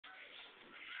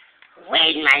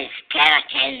Win, my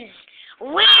skeletons!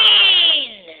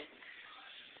 Win!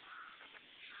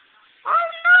 Oh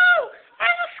no!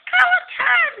 There's a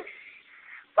skeleton!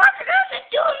 What does it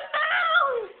do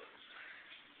now?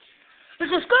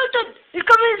 There's a skeleton! It's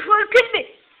coming for kill me!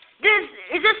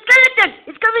 It's a skeleton!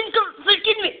 It's coming for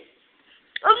kill me!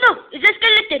 Oh no! It's a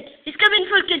skeleton! It's coming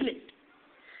for kill me!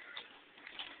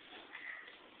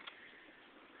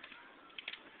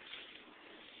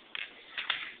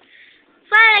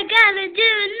 What I gotta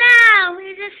do now?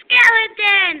 It's a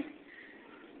skeleton!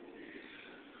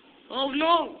 Oh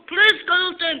no! Please,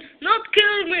 skeleton! Not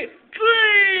kill me!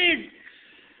 Please!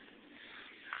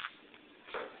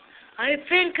 I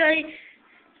think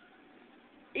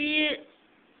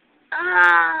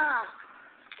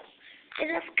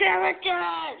It's a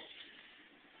skeleton!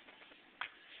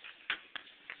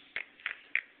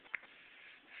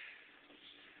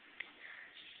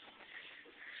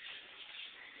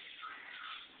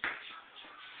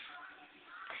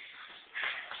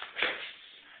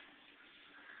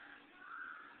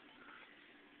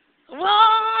 Whoa,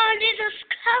 it's a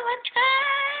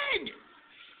skeleton!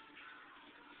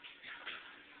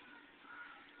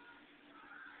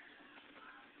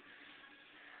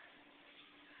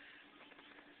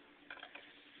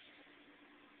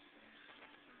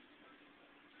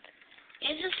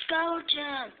 It's a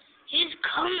skeleton. He's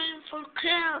coming for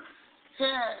kill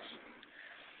us.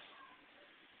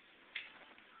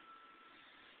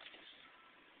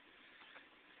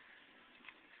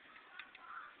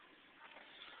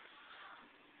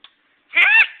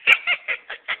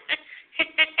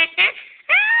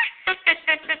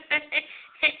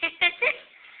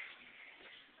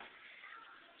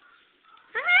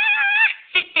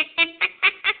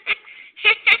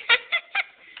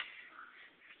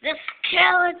 The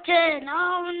skeleton!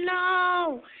 Oh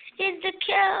no! It's the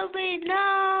kill me!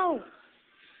 No!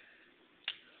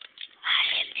 I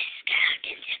am the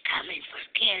skeleton. They're coming for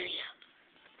kill you.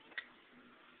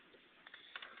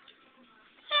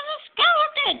 There's a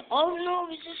skeleton! Oh no!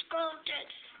 It's a skeleton!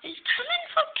 It's coming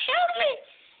for kill me!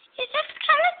 It's a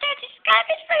skeleton! It's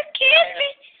coming for kill me!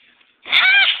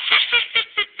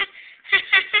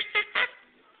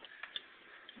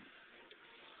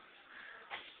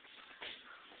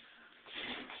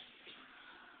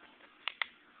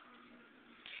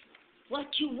 what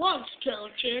you want,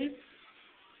 skeleton?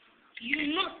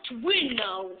 You not win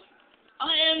now.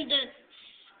 I am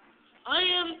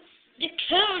the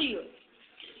carrier,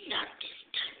 not the